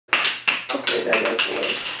that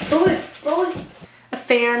is. Bullets, bullets. A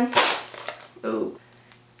fan. Ooh.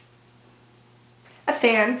 A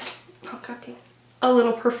fan. Oh god damn. A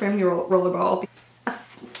little perfume rollerball.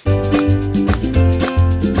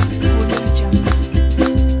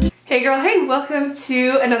 Hey girl, hey, welcome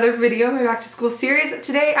to another video of my back to school series.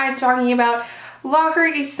 Today I'm talking about locker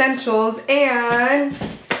essentials and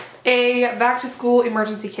a back to school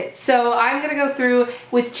emergency kit. So I'm gonna go through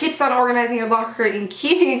with tips on organizing your locker and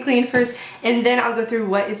keeping it clean first, and then I'll go through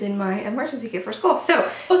what is in my emergency kit for school. So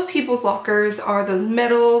most people's lockers are those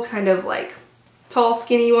metal kind of like tall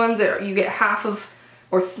skinny ones that you get half of,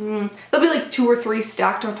 or they'll be like 2 or 3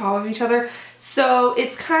 stacked on top of each other. So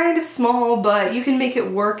it's kind of small, but you can make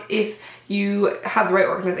it work if you have the right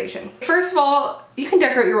organization. First of all, you can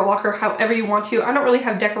decorate your locker however you want to. I don't really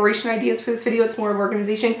have decoration ideas for this video, it's more of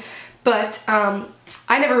organization, but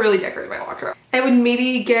I never really decorated my locker. I would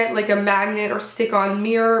maybe get like a magnet or stick-on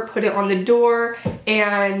mirror, put it on the door,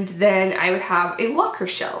 and then I would have a locker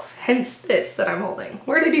shelf, hence this that I'm holding.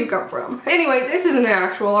 Where did you come from? Anyway, this isn't an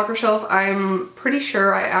actual locker shelf. I'm pretty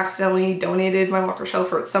sure I accidentally donated my locker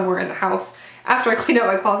shelf, or it's somewhere in the house after I cleaned out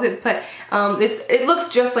my closet, but it looks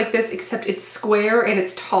just like this, except it's square and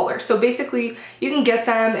it's taller. So basically you can get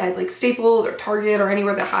them at like Staples or Target or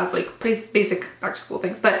anywhere that has like basic back to school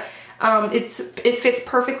things, but it fits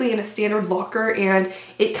perfectly in a standard locker, and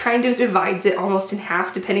it kind of divides it almost in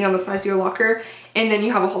half depending on the size of your locker, and then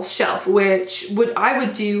you have a whole shelf, which what I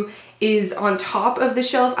would do is on top of the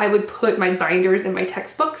shelf I would put my binders and my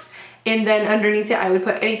textbooks, and then underneath it I would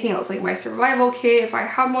put anything else, like my survival kit if I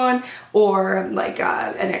had one, or like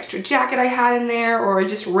an extra jacket I had in there, or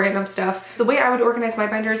just random stuff. The way I would organize my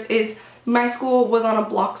binders is my school was on a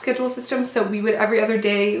block schedule system, so we would every other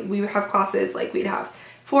day we would have classes, like we'd have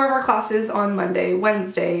 4 of our classes on Monday,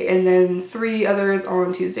 Wednesday, and then 3 others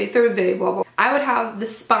on Tuesday, Thursday, blah, blah. I would have the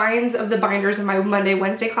spines of the binders in my Monday,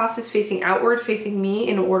 Wednesday classes facing outward, facing me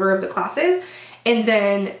in order of the classes, and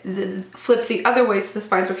then flip the other way so the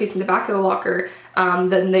spines were facing the back of the locker.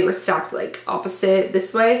 Then they were stacked like opposite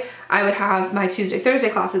this way. I would have my Tuesday, Thursday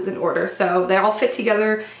classes in order, so they all fit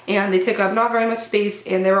together and they took up not very much space,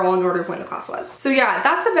 and they were all in order of when the class was. So yeah,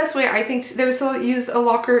 that's the best way I think to use a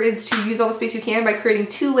locker, is to use all the space you can by creating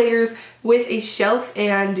 2 layers with a shelf,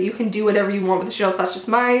 and you can do whatever you want with the shelf. That's just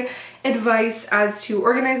my advice as to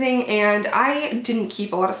organizing, and I didn't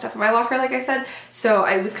keep a lot of stuff in my locker, like I said, so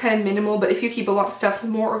I was kind of minimal, but if you keep a lot of stuff, the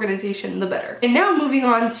more organization, the better. And now moving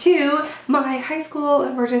on to my high school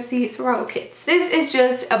emergency survival kits. This is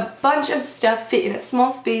just a bunch of stuff fit in a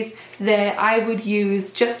small space that I would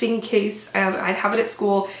use just in case I'd have it at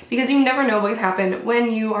school, because you never know what can happen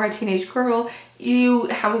when you are a teenage girl. You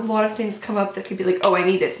have a lot of things come up that could be like, oh, I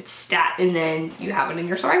need this, it's stat, and then you have it in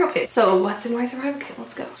your survival kit. So what's in my survival kit?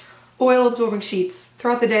 Let's go. Oil absorbing sheets.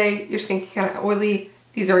 Throughout the day, your skin can kind of oily.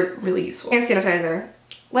 These are really useful. Hand sanitizer.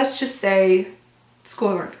 Let's just say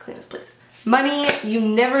schools aren't the cleanest places. Money. You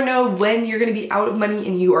never know when you're gonna be out of money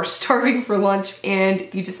and you are starving for lunch, and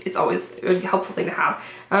it's always a helpful thing to have.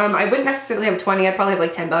 I wouldn't necessarily have 20, I'd probably have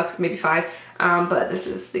like 10 bucks, maybe 5, but this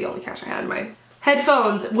is the only cash I had in my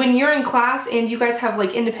headphones. When you're in class and you guys have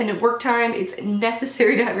like independent work time, it's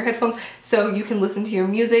necessary to have your headphones so you can listen to your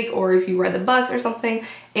music, or if you ride the bus or something.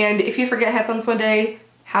 And if you forget headphones one day,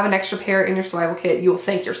 have an extra pair in your survival kit. You will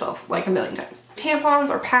thank yourself like a million times. Tampons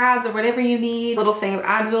or pads or whatever you need. A little thing of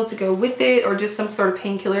Advil to go with it, or just some sort of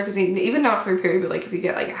painkiller, because even not for your period, but like if you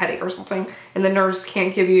get like a headache or something and the nurse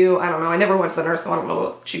can't give you, I don't know, I never went to the nurse, so I don't know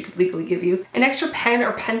what she could legally give you. An extra pen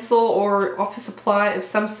or pencil or office supply of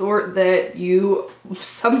some sort that you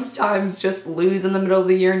sometimes just lose in the middle of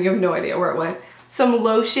the year and you have no idea where it went. Some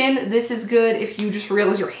lotion. This is good if you just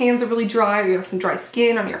realize your hands are really dry, or you have some dry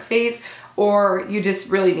skin on your face, or you just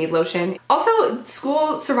really need lotion. Also,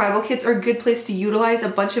 school survival kits are a good place to utilize a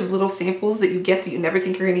bunch of little samples that you get that you never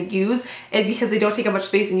think you're gonna use, and because they don't take up much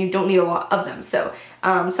space and you don't need a lot of them. So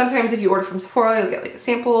sometimes if you order from Sephora, you'll get like a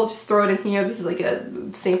sample, just throw it in here. This is like a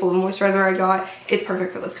sample of moisturizer I got. It's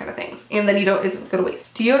perfect for those kind of things. And then it's gonna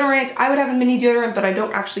waste. Deodorant, I would have a mini deodorant, but I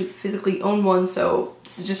don't actually physically own one, so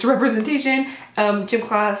this is just a representation. Gym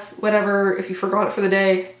class, whatever, if you forgot it for the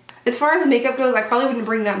day. As far as makeup goes, I probably wouldn't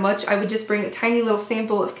bring that much. I would just bring a tiny little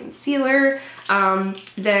sample of concealer,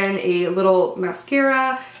 then a little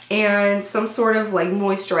mascara, and some sort of like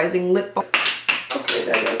moisturizing lip balm. Okay,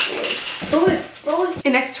 that is bullets.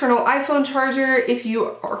 An external iPhone charger. If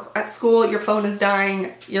you are at school, your phone is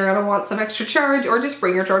dying, you're gonna want some extra charge, or just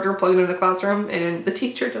bring your charger, plug it in the classroom, and the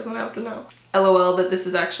teacher doesn't have to know. LOL, but this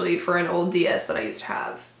is actually for an old DS that I used to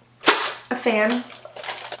have. A fan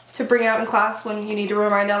to bring out in class when you need to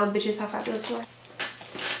remind all the bitches how fabulous you are.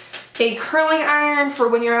 A curling iron for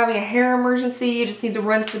when you're having a hair emergency. You just need to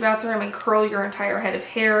run to the bathroom and curl your entire head of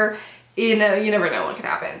hair. You know, you never know what could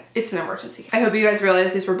happen. It's an emergency. I hope you guys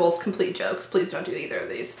realize these were both complete jokes. Please don't do either of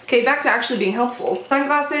these. Okay, back to actually being helpful.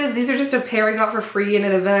 Sunglasses, these are just a pair I got for free in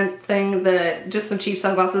an event thing, that just some cheap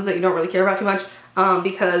sunglasses that you don't really care about too much.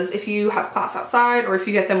 Because if you have class outside, or if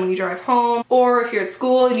you get them when you drive home, or if you're at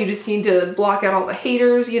school and you just need to block out all the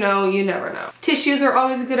haters, you know, you never know. Tissues are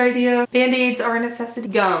always a good idea. Band-aids are a necessity.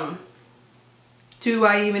 Gum. Do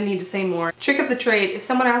I even need to say more? Trick of the trade. If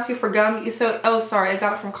someone asks you for gum, you say, oh, sorry, I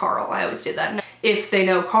got it from Carl. I always did that. If they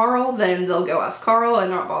know Carl, then they'll go ask Carl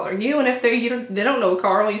and not bothering you. And if they don't know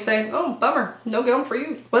Carl, you say, oh, bummer, no gum for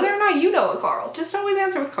you. Whether or not you know a Carl, just always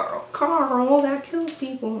answer with Carl. Carl, that kills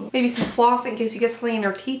people. Maybe some floss in case you get something in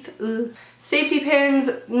your teeth. Ugh. Safety pins.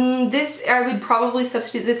 This, I would probably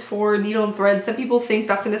substitute this for needle and thread. Some people think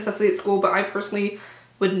that's a necessity at school, but I personally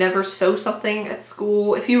would never sew something at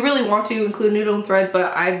school. If you really want to, include needle and thread,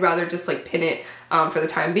 but I'd rather just like pin it for the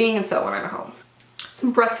time being and sew when I'm at home.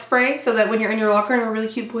 Some breath spray so that when you're in your locker and a really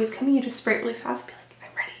cute boy's coming, you just spray it really fast and be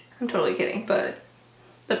like, I'm ready. I'm totally kidding, but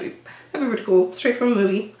that'd be pretty cool. Straight from a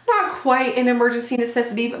movie. Not quite an emergency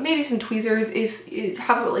necessity, but maybe some tweezers if you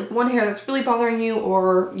have like one hair that's really bothering you,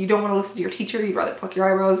 or you don't want to listen to your teacher, you'd rather pluck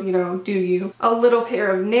your eyebrows, you know, do you. A little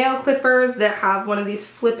pair of nail clippers that have one of these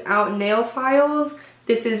flip out nail files.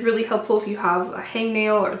 This is really helpful if you have a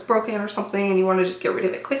hangnail or it's broken or something and you want to just get rid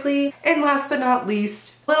of it quickly. And last but not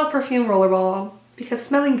least, a little perfume rollerball, because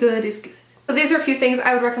smelling good is good. So these are a few things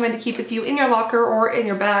I would recommend to keep with you in your locker or in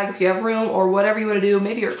your bag if you have room, or whatever you want to do,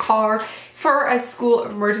 maybe your car, for a school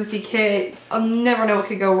emergency kit. I'll never know what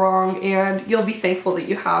could go wrong, and you'll be thankful that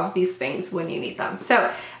you have these things when you need them.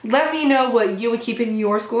 So let me know what you would keep in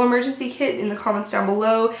your school emergency kit in the comments down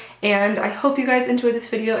below, and I hope you guys enjoyed this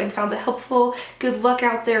video and found it helpful. Good luck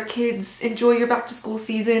out there, kids. Enjoy your back to school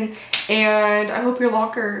season, and I hope your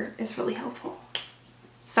locker is really helpful.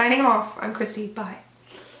 Signing off, I'm Kristee. Bye.